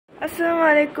আসসালামু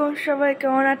আলাইকুম, সবাই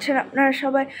কেমন আছেন আপনারা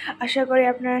সবাই? আশা করি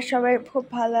আপনারা সবাই খুব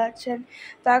ভালো আছেন।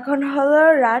 তো এখন হলো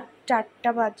রাত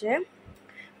 4টা বাজে,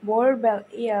 ভোর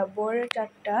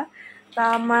 4টা। তা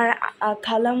আমার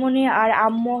খালামণি আর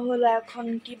আম্মু হলো এখন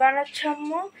কি বানাচ্ছে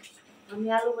আম্মু? আমি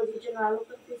আলু ভাজির জন্য আলু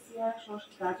কাটতেছি আর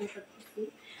গাজর কাটতেছি।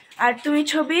 আর তুমি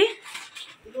ছবি?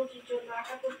 রুটির জন্য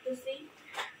আটা করতেছি।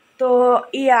 তো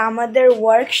আমাদের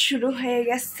ওয়ার্ক শুরু হয়ে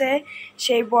গেছে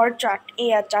সেই ভোর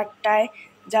 4টায়,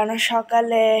 যেন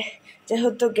সকালে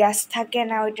যেহেতু গ্যাস থাকে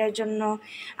না, ওইটার জন্য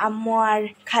আম্মু আর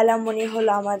খালামণি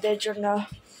হলো আমাদের জন্য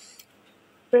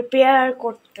প্রিপেয়ার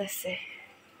করতেছে।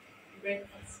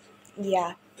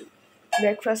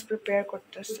 ব্রেকফাস্ট প্রিপেয়ার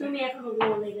করতেছে। তুমি এখনো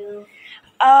ঘুমালে কেন?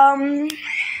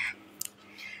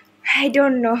 I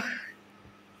don't know.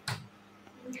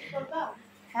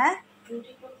 হ্যাঁ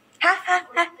হ্যাঁ হ্যাঁ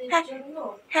হ্যাঁ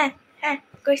হ্যাঁ হ্যাঁ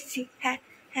করছি। হ্যাঁ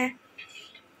হ্যাঁ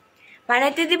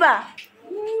বানাইতে দিবা?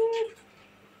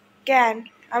 কেন?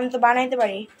 আমি তো বানাইতে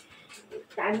পারি।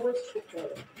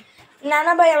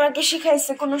 নানা ভাই আমাকে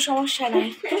শিখাইছে, কোনো সমস্যা নাই।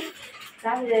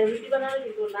 রুটি বানানো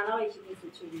কিন্তু নানা ভাই শিখেছে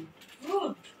ছবি।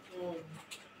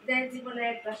 দেখ জীবনে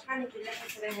একটা শানিতে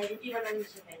লেখাপড়া রুটি বানানো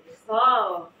শিখাইছে।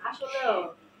 আসলেও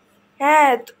হ্যাঁ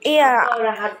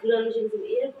হাত ঘুরানো শিখেছে।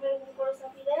 এরকম এরকম করে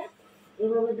সাফিরা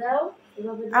এভাবে দাও,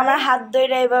 এভাবে দাও। আমার হাত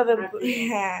ধরে এভাবে।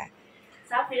 হ্যাঁ,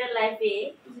 সাফিরার লাইফে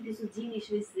কিছু কিছু জিনিস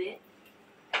হয়েছে,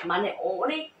 মানে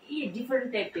অনেক ডিফারেন্ট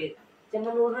টাইপের।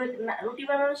 যেমন রুটি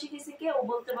বানানো শিখেছে কে, ও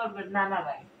বলতে পারবে নানা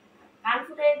ভাই। কান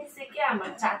ফুটাই দিছে কে,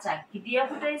 আমার চাচা। কি দিয়া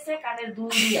ফুটাইছে? কানের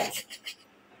দুল দিয়া।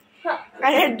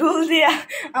 কানের দুল দিয়া।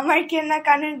 আমার কেনা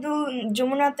কানের দুল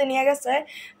যমুনাতে নিয়ে গেছে,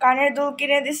 কানের দুল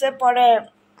কিনে দিছে, পরে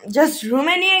জাস্ট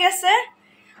রুমে নিয়ে গেছে,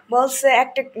 বলছে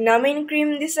একটা নামিং ক্রিম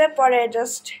দিছে, পরে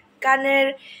জাস্ট কানের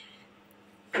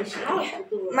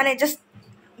মানে জাস্ট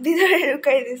ভিতরে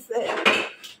ঢুকাই দিছে।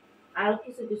 আর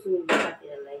কিছু কিছু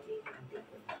সাফিরার লাইফে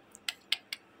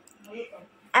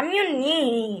আমিও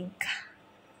নিক।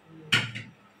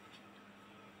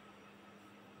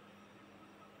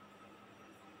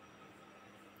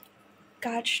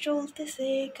 কাজ চলতেছে।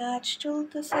 কাজ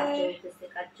চলতেছে।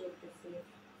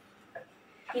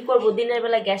 কি করবো, দিনের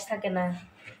বেলা গ্যাস থাকে না।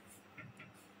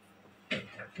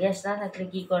 গ্যাস না থাকলে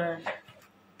কি করার?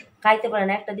 খাইতে পারে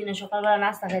না একটা দিনে, সকালবেলা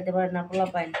নাস্তা খাইতে পারে না, পোলা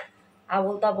পায়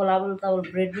আবল তাবল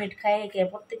ব্রেড মেড খায় কে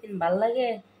প্রত্যেকদিন ভাল লাগে।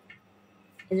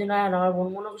 এই জন্য আমার বোন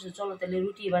মনে করছে চলো তাহলে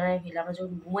রুটি বানাই ফেলি। আমরা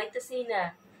যখন ঘুমাইতেছি না,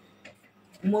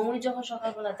 মমুনি যখন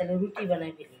সকালবেলা, তাহলে রুটি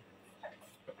বানাই ফেলি।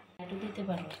 একটু দিতে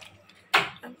পারো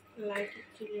লাইট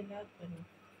চলে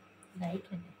লাইট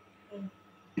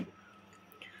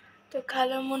তো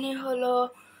খালামণি হলো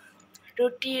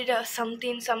রুটির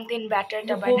সামথিং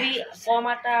ব্যাটারটা খুবই কম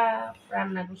আটা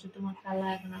রান্না করছে তোমার খালা,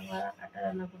 এখন আবার আটা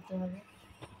রান্না করতে হবে।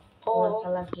 আমার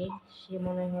খালাকে সে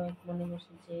মনে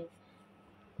করছে যে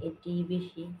এটি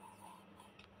বেশি।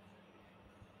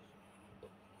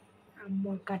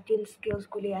 আমার কাটিং স্কিলস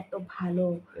গুলি এত ভালো।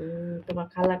 তোমার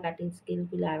খালা কাটিং স্কিল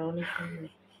গুলো আরো অনেক সুন্দর।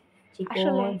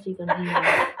 চিকন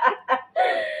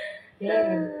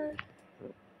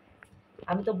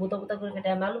আমি তো বোতা করে কেটে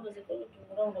আলু ভাজি করে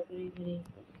মোটামোটা করে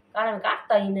কারণ আমি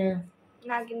কাটতাই না।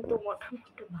 না, কিন্তু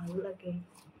মোটামুটি ভালো লাগে।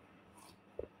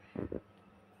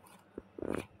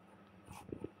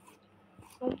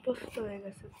 অভ্যস্ত হয়ে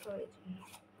গেছে তো এই জন্য।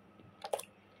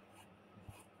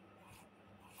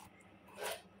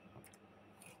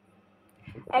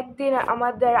 একদিন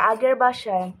আমাদের আগের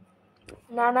বাসায়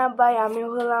নানা ভাই আমি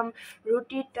হলাম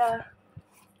রুটিটা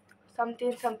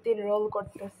সামথিং রোল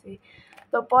করতেছি,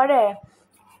 তো পরে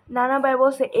নানা ভাই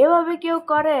বলছে এভাবে কেউ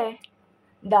করে,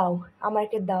 দাও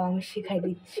আমাকে দাও, আমি শিখাই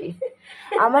দিচ্ছি।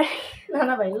 আমার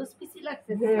নানা ভাই উসপিসি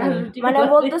লাগছে, মানে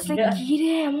বলতেছে কি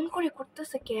রে এমন করে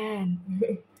করতেছে কেন?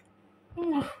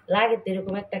 লাগে তো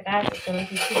এরকম একটা কাজ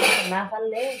না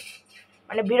পারলে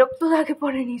মানে বিরক্ত লাগে,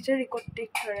 পরে নিজেরই করতে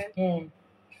ইচ্ছে করে। হ্যাঁ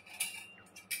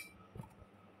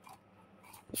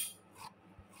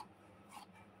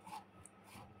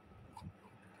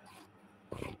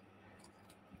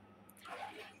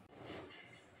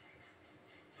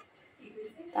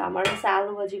তা আমার কাছে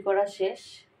আলু ভাজি করা শেষ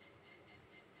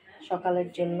সকালের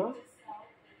জন্য।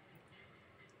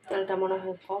 তেলটা মনে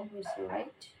হয় কম হয়েছে,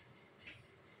 রাইট?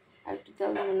 আর একটু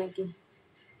তেল দেবো নাকি?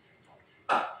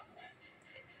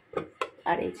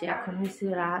 আর এই যে এখন হয়েছে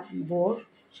রাত ভোর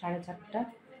 4:30।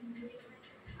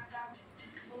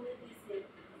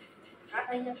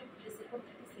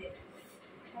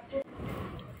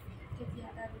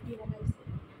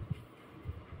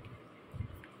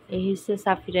 এই হচ্ছে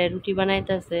সাফিরা রুটি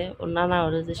বানাইতেছে, ওর নানা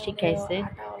ওরা যে শিখাইছে।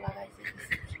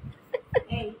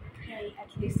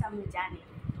 আমি জানি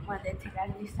তোমাদের থেকে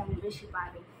আমি বেশি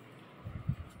পারি।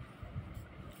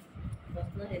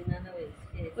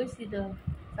 কইছি তো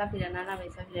সাফিরা নানা ভাই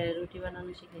সাফিরা রুটি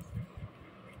বানানো শিখাইছে।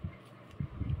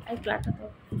 একটু আটা দাও,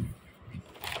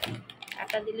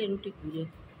 আটা দিলে রুটি ঘুরে।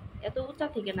 এত উঁচা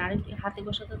থেকে না, আরেকটু হাতে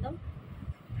বসাতে দাও।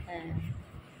 হ্যাঁ,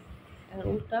 এখন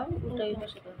উল্টাও, উল্টা ওই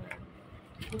পাশে দাও।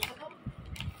 হুম,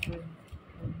 হুম,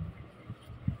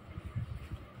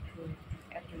 হুম,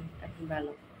 এখন এখন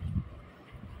ভালো।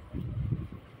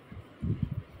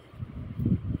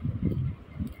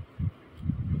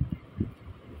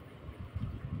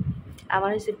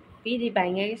 আমার হচ্ছে পিড়ি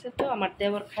ভাঙে গেছে, তো আমার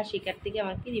দেবর খাসি কাটতে গিয়ে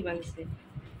আমার পিড়ি ভাঙছে,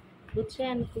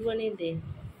 বুঝছেন? কুরবানি দে।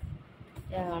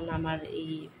 এখন আমার এই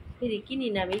পিড়ি কিনি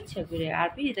না আমি ইচ্ছা করে, আর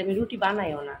পিড়িতে আমি রুটি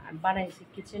বানাইও না, আমি বানাইছি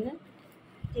কিচেনে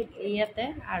ইয়াতে,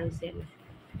 আর হচ্ছে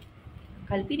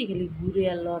খালি পিড়ি খালি ঘুরে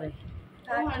আর লড়ে।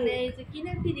 মানে এই যে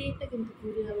কিনা পিড়ি এটা কিন্তু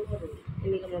ঘুরে আর লড়ে,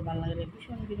 এদিকে আমার ভালো লাগে না,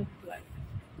 ভীষণ বিরক্ত লাগে।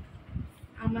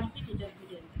 আমার পিড়িটা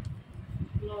ঘুরে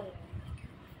লড়ে।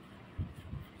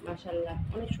 মাশাআল্লাহ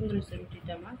অনেক সুন্দর হয়েছে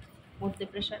রুটিটা আমার। মধ্যে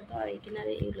প্রেশার দাও, আর এই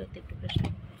কিনারে এইগুলোতে একটু প্রেশার।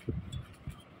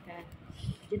 হ্যাঁ,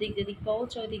 যেদিক যেদিক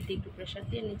পৌঁছ ওই দিক দিয়ে একটু প্রেশার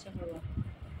দিয়ে নিচে করবো।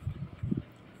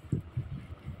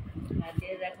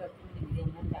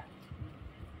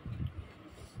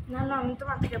 না না, আমি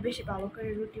তোমার থেকে বেশি ভালো করে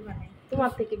রুটি বানাই।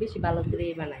 তোমার থেকে বেশি ভালো করে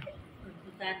বানাই,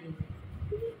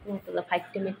 তোমার তো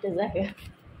ফাইটে মেটে যাবে।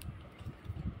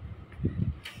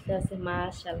 আছে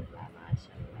মাশাআল্লাহ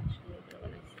মাশাআল্লাহ, সুন্দর করে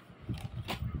বানাইছে।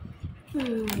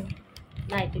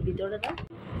 না একটু ভিতরে দাও।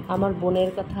 আমার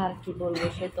বোনের কথা আর কি বলবো,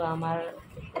 সে তো আমার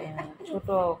ছোট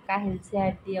কাহিল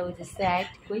স্যাট দিয়ে, ওই যে স্যাট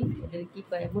কই ওদের কি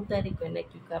কয়, মুতারি কয় না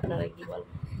কি কয়, আপনারা কি বল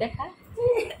দেখা,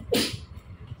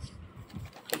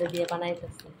 ওটা দিয়ে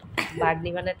বানাইতেছে। বাগনি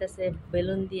বানাইতেছে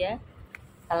বেলুন দিয়ে,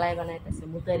 কালাই বানাইতেছে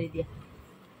মুতারি দিয়ে।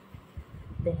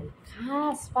 দেখেন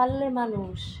খাস পারলে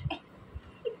মানুষ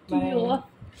কি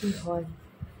হয়।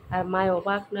 আর মায়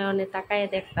অবাক নয়নে তাকায়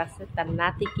দেখতেছে তার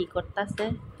নাতি কি করতেছে,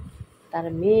 তার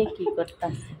মেয়ে কি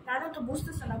করতেছে। তারা তো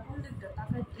বুঝতেছে না কোন দিকটা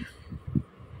তাকাইতে।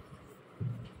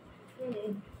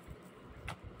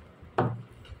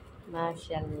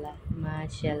 মাশাআল্লাহ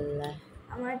মাশাআল্লাহ।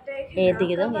 আমারটা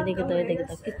এদিকে দাও, এদিকে দাও, এদিকে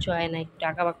দাও, কিচ্ছু হয় না, একটু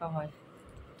আঁকা বাঁকা হয়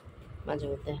মাঝে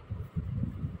মধ্যে।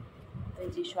 এই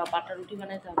যে সব আটা রুটি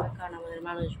বানাইতে হবে, কারণ আমাদের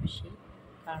মানুষ বেশি।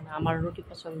 কারণ আমার রুটি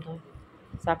পছন্দ,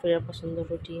 সাফিরের পছন্দ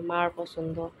রুটি, মার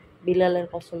পছন্দ, বিলালের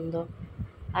পছন্দ,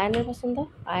 আয়নের পছন্দ,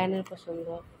 আয়নের পছন্দ।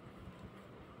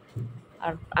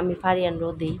 আর আমি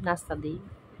ফারিয়ানরও দিই, নাস্তা দিই।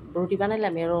 রুটি বানাইলে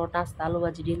আমি আরও নাস্তা, আলু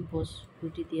ভাজি, ডিম পোস্ট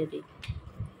রুটি দিয়ে দিই।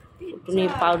 তুমি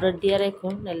পাউডার দিয়ে রেখো,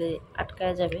 নাহলে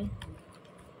আটকায় যাবে।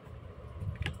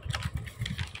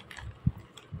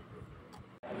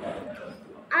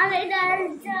 আর এটা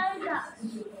জায়গা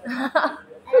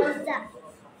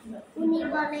উনি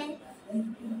বলে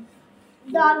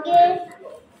ডগে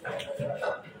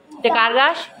কার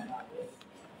ঘাস?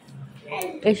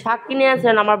 এই শাক কিনে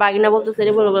আনছেন আমার বাগিনা বলতেছে,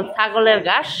 বলবো ছাগলের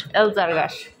ঘাস, এলজার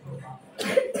ঘাস।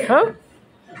 হ্যাঁ,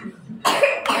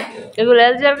 এগুলো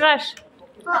এলজার ঘাস।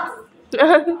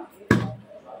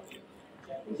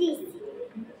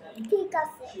 ঠিক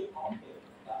আছে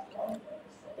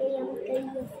এই আমাকে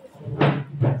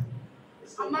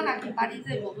আমার নাকি বাড়ি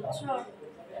যাইব, বুঝছো?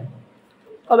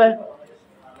 কবে?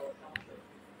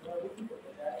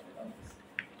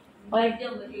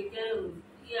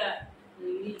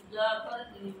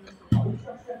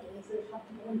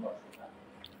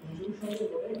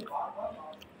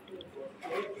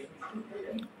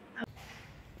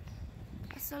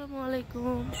 আসসালামু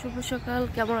আলাইকুম, শুভ সকাল।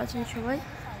 কেমন আছেন সবাই?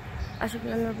 আশা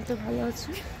করি আল্লাহর মতো ভালো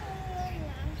আছি।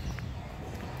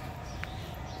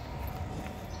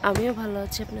 আমিও ভালো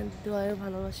আছি, আপনাদের দোয়ায়ও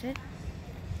ভালোবাসে।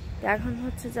 এখন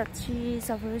হচ্ছে যাচ্ছি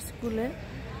সাফারের স্কুলে,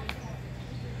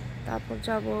 তারপর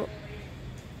যাব,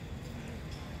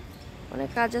 অনেক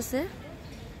কাজ আছে।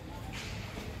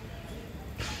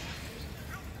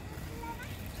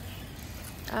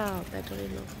 ব্যাটারি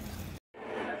লো।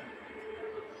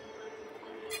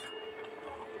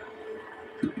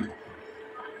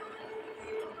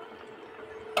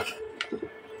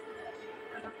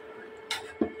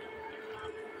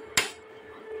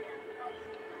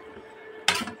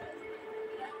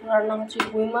 রান্না হচ্ছে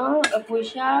পুঁই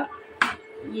শাক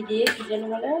দিয়ে, কি যেন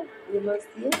বলে, রুই মাছ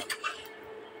দিয়ে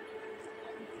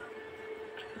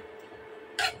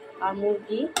আর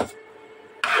মুরগি।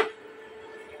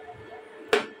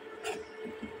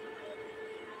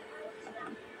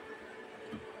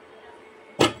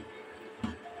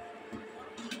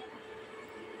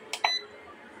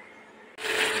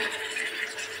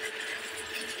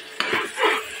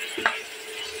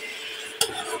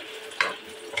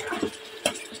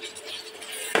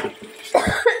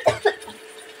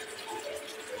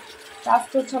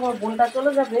 আজকে হচ্ছে আমার বোনটা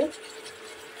চলে যাবে,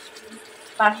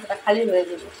 পাঁচটা খালি হয়ে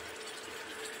যাবে।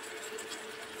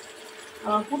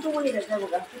 আমার পুটুমণিরা যাবো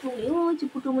গা, পুটুমণি ওই যে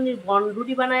পুটুমণির বন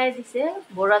রুটি বানায় দিছে,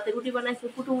 বড়াতে রুটি বানাইছে,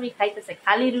 পুটুমণি খাইতেছে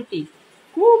খালি রুটি,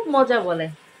 খুব মজা বলে,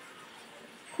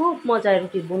 খুব মজা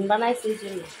রুটি বোন বানাইছে এই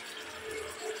জন্য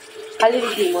খালি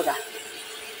রুটির মজা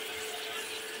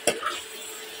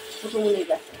পুটুমণির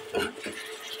কাছে।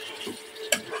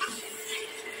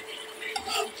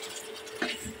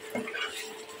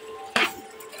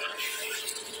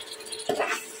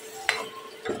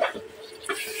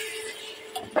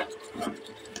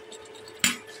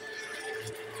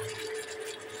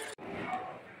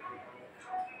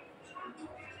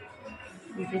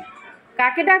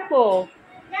 কাকে ডাকো?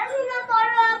 দেখো না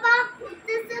বড় বাবা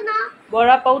উঠতেছে না। বড়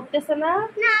আপা উঠতেছে না?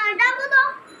 না ডাকো তো।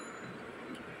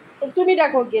 তো তুমি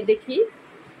ডাকো গিয়ে দেখি।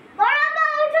 বড় বাবা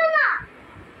উঠো না।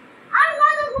 আর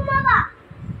কত ঘুমাবা?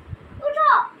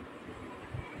 উঠো।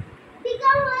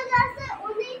 বিকাল হয়ে যাচ্ছে,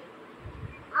 উনি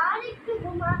আর একটু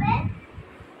ঘুমাবে।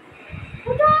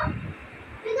 উঠো।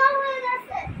 বিকাল হয়ে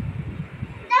যাচ্ছে।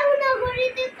 দেখো না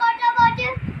ঘড়িতে কটা বাজে।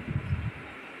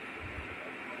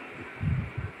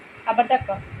 আবার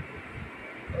ডাকো।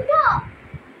 উঠো।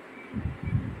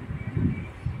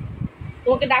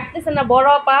 তোমাকে ডাকতেছে না বড়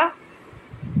আপা?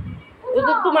 ও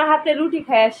তো তোমার হাতে রুটি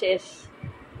খায়া শেষ।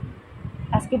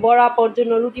 আজকে বড় আপার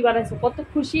জন্য রুটি বানাইছে, কত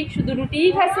খুশি, শুধু রুটিই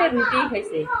খাইছে, রুটিই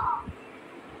খাইছে।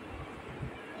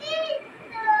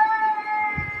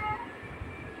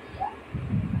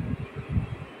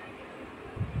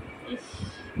 ইস,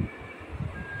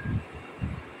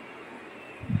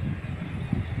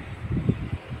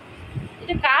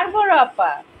 এটা কার বড়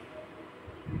আপা?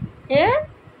 হ্যাঁ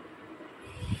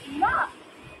মা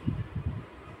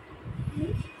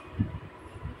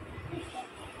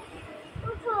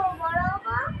উঠো বড়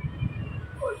বাবা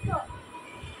উঠো।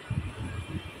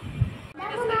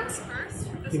 দেখো না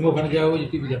তুমি ওখানে যাও, ওই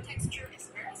টিভি যাও।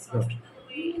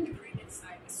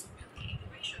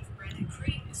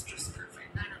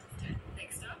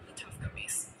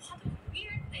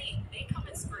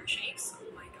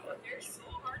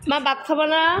 মা ভাত খাবা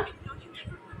না?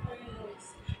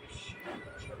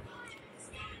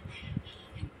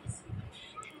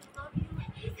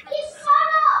 কি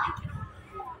করো?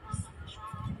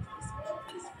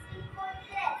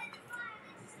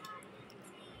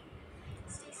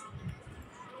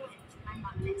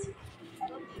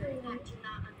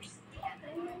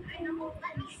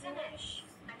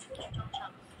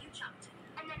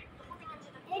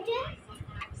 এই যে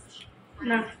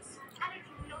না,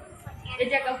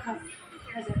 এটা কাউ খাও।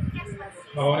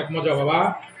 বাবা অনেক মজা বাবা।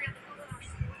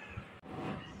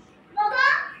 বাবা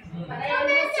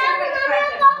আমরা যাবো না, আমরা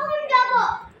কখন যাবো?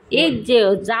 এই যে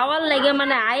যাওয়ার লাগে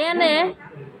মানে আয়ানে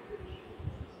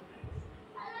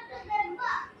খেলাটা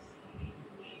দেখবা?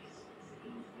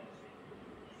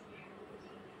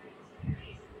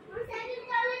 আমার সাইকেল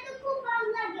চালাতে তো খুব ভালো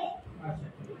লাগে।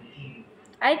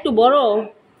 আর একটু বড়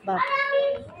বাপ। আর আমি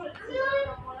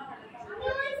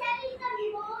ওই সাইকেলটা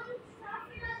নিব, ওই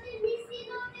সাফিরাতে মিশি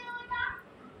রোডে ওটা।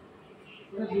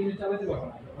 তুমি চালাতে পারো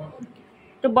না।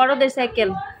 একটু বড়দের সাইকেল।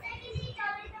 ওই সাইকেলই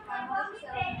চালাতে পারবো, আমি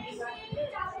প্র্যাকটিস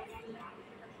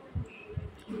চালাতে।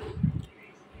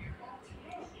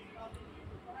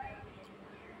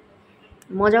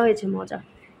 মজা হয়েছে মজা।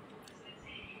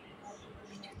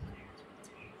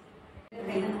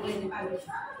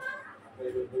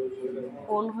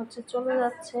 ফোন হচ্ছে চলে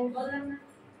যাচ্ছে,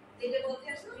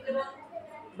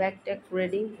 bag tag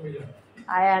ready,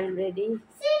 Ayaan ready.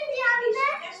 CNG আনতে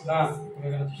না, তুমি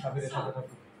এখানে সাবিরের সাথে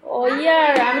থাকো। ও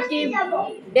ইয়ার আমি কি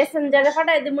মেসেঞ্জারে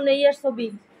পাঠাই দেবো না ইয়ার ছবি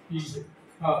কি?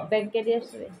 হ্যাঁ, ব্যাগ কেটে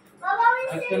আসবে। বাবা আমি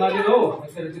আজকে না দিলো,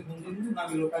 আজকে যদি ফোন দিন না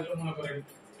দিলো কালকে মনে করেন।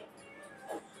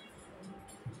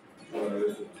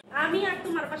 আমি আর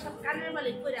তোমার বাসা কানের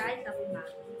বালি করে আইতাম না,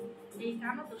 এই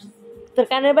কামও তো তোর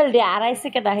কানের বাল দিয়ে আড়াইছে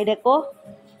কেটা হে দেখো,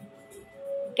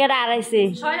 কেটা আড়াইছে?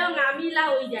 স্বয়ং আমি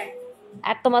লাউই যাই,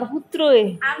 আর তোমার পুত্র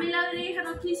আমি লাউই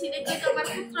এখানে থিসি দেখি তোমার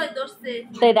পুত্রই দোষছে।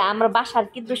 তাই রে, আমরা বাসার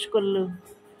কি দোষ করলো?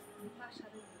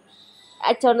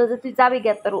 আচ্ছা অন্য যে তুই যাবি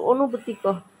গে, তোর অনুভূতি ক।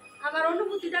 আমার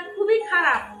অনুভূতিটা খুবই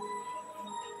খারাপ,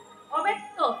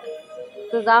 অব্যক্ত।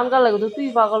 তো যাওন গা লাগতো, তুই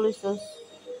পাগল হইছস।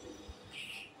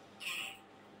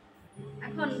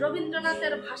 এখন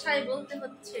রবীন্দ্রনাথের ভাষায় বলতে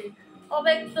হচ্ছে,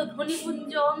 অব্যক্ত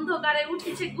ধ্বনিপুঞ্জ অন্ধকারে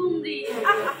উঠেছে গুমরি।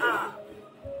 আহা!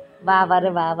 বাবা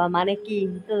রে বাবা, মানে কি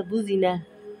তো বুঝি না।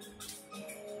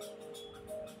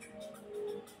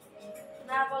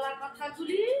 না বলা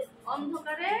কথাগুলি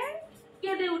অন্ধকারে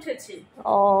কেঁদে উঠেছে।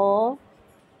 ও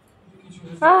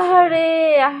আহারে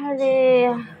আহারে।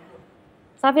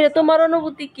 সাফিরা তোমার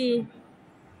অনুভূতি কি?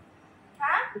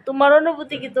 হ্যাঁ? তোমার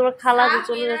অনুভূতি কি? তোমার খালা যে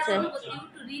চলে সাফিরার গেছে। অনুভূতি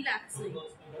একটু রিল্যাক্স হই।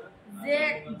 যে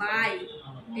ভাই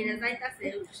এটা যাইতাছে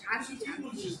শান্তি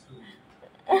শান্তি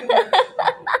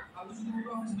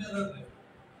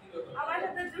আমার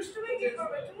সাথে দুষ্টুমি কি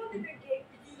করবে তুমি দিবে কে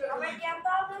আমার কি এত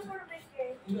আদর করবে কে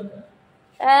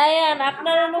আয়ান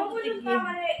আপনার অনুভূতি কি?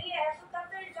 মানে এত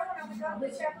তাড়াতাড়ি যখন আমি যাবো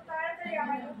এত তাড়াতাড়ি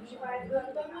আমার খুশি হয়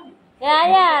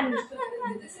আয়ান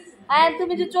আয়ান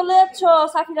তুমি যে চলে যাচ্ছ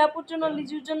সাফির আপুর জন্য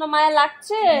লিজুর জন্য মায়া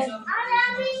লাগছে? আরে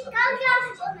আমি কালকে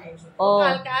আসবো না। ও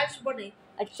কালকে আসবো রে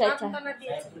আচ্ছা আচ্ছা সান্ত্বনা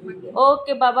দিয়েছি তোমাকে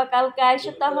ওকে বাবা কালকে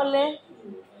আইসো তাহলে।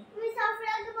 তুমি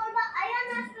সাফরাকে বলবা আয়ান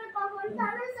আসবে কখন,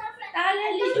 তাহলে সাফরা তাহলে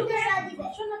লিজুকে দিবে।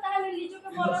 শোনো তাহলে লিজুকে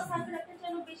বলো সাফরাকে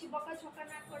যেন বেশি বকাঝকা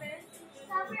না করে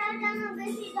সাফরা যেন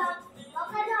বেশি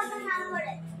বকাঝকা না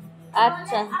করে।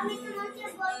 আচ্ছা আমি তোমাকে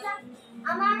বললাম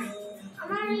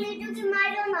আমার লিটুকে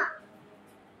মারো না।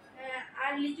 হ্যাঁ,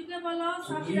 আর লিজুকে বলো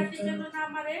সাফরাকে যেন না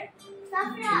মারে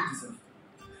সাফরা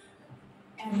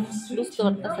বুঝতে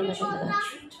পারতেছে না কথা।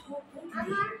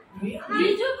 আমার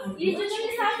লিজু যদি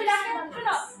সাফরাকে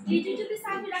শোনো লিজু যদি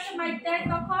সাফরাকে মার দেয়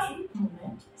তখন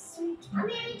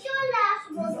আমি এই চলে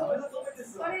আসবো।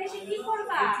 পরে এসে কি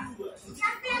করবা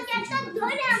সাফরাকে একটা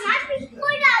ধরে আমার পিঠ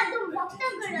কইরা একদম রক্ত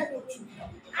করে দেব।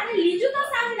 আরে লিজু তো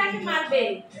সাফরাকে মারবে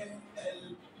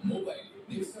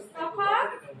তখন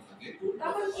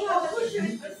তখন কি হবে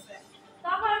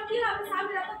তখন কি হবে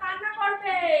সাফরা তো কান্না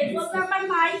করবে বলবে আমার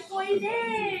মাই কই রে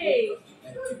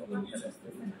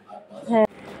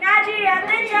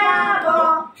নাজিরাতে যাবো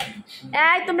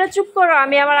এই তোমরা চুপ করো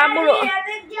আমি আমার আম্মুর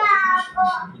নাজিরাতে যাবো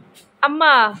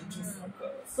আম্মা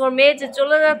তোমার মেয়ে যে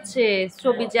চলে যাচ্ছে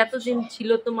ছবি যে এতদিন ছিল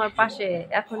তোমার পাশে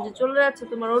এখন যে চলে যাচ্ছে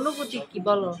তোমার অনুভূতি কি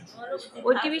বলো?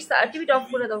 ওই টিভিটা অফ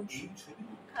করে দাও।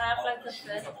 খারাপ লাগতেছে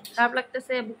খারাপ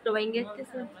লাগতেছে বুকটা ভেঙে যাচ্ছে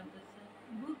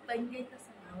বুক ভেঙে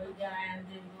যাইতেছে না ওই যে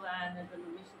আয়ানের জন্য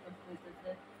বেশি কষ্ট হইতেছে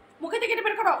মুখে থেকে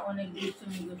বের করো অনেক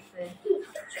দুষ্টুমি করছে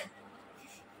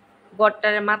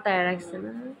গড়টারে মাথায় রাখছে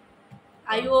না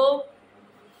আয়ো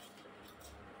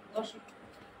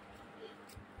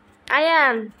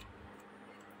আয়ান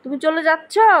তুমি চলে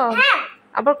যাচ্ছ? হ্যাঁ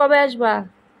আবার কবে আসবা?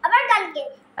 আবার কালকে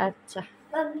আচ্ছা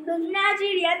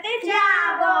নাজিরাতে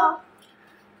যাবো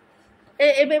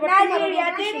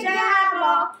নাজিরাতে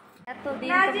যাবো এতদিন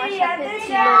তোমার সাথে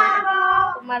ছিল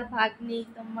তোমার ভাগ্নি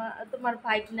তোমার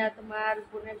ভাগনা তোমার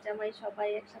বোনের জামাই সবাই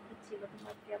একসাথে ছিল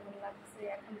তোমার কেমন লাগছে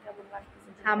এখন কেমন লাগছে?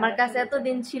 আমার কাছে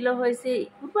এতদিন ছিল হয়েছে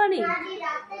কুরবানি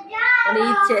নাজিরাতে মানে যাবো।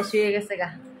 ইচ্ছে শুয়ে গেছে গা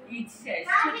ঈদ শেষ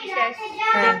নাজিরাতে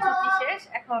হ্যাঁ। যাবো। ছুটি শেষ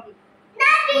এখন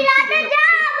নাজিরাতে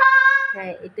যাবো।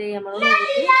 হ্যাঁ এটাই আমার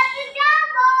অনুভূতি নাজিরাতে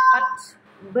যাবো। বাট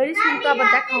ভেরি সুন তো আবার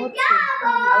দেখা হচ্ছে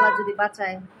আল্লাহ যদি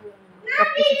বাঁচায়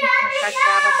সবকিছু ঠিকঠাক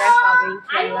থাকলে আবার দেখা হবে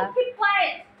ইনশাল্লাহ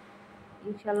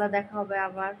ইনশাল্লাহ দেখা হবে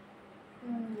আবার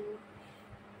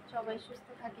সবাই সুস্থ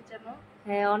থাকি যেন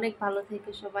হ্যাঁ অনেক ভালো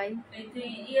থেকে সবাই এই তুই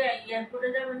এয়ারপোর্টে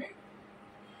যাবে না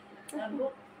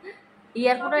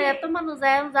এয়ারপোর্টে এত মানুষ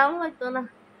যাওয়া হয়তো না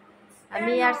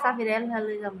আমি আর সাফির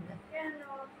ভালোই যাবো না। কেন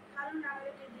কারণ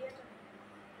আমাকে দিয়ে যাবে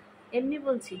এমনি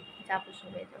বলছি যাবো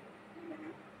সবাই যাবো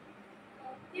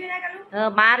দিবে না কেন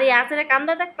মারে আছে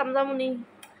কান্দা দেখতাম যেমনই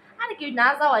আরে কেউ না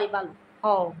যাওয়াই ভালো হ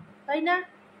তাই না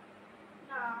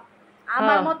না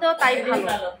আমার হ্যাঁ। মতেও তাই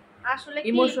ভালো আসলে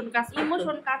ইমোশন কাজ করতো।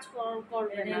 ইমোশন কাজ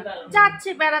করবে না যাচ্ছে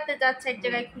বেড়াতে যাচ্ছে এক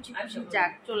জায়গায় খুশি খুশি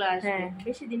যাক চলে আসবে হ্যাঁ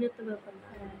বেশি দিনের তো ব্যাপার না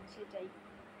হ্যাঁ, সেটাই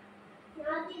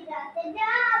নাজিরাতে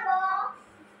যাবো।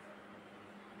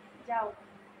 যাও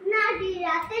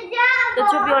নাজিরাতে যাবো। তো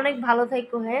ছবি অনেক ভালো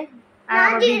থাকো হ্যাঁ আর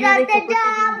আমার ভিডিও নাজিরাতে দেখো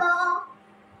প্রতিদিন যাবো।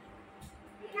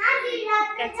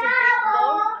 নাজিরাতে কাছে যাবো। দেখো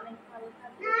অনেক ভালো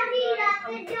থাকবে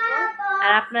নাজিরাতে যাবো।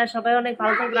 আর আপনারা সবাই অনেক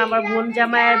ভালো থাকবেন আমার বোন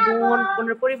জামাই আর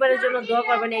বোনের পরিবারের জন্য দোয়া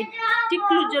করবেন এই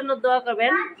টিকলুর জন্য দোয়া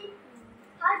করবেন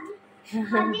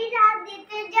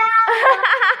নাজিরাতে যাবো।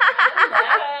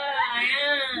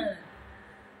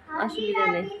 অসুবিধা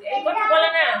নেই এই কথা বলে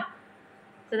না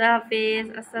খুদা হাফেজ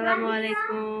আসসালামু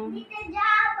আলাইকুম নাজিরাতে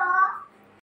যাবো।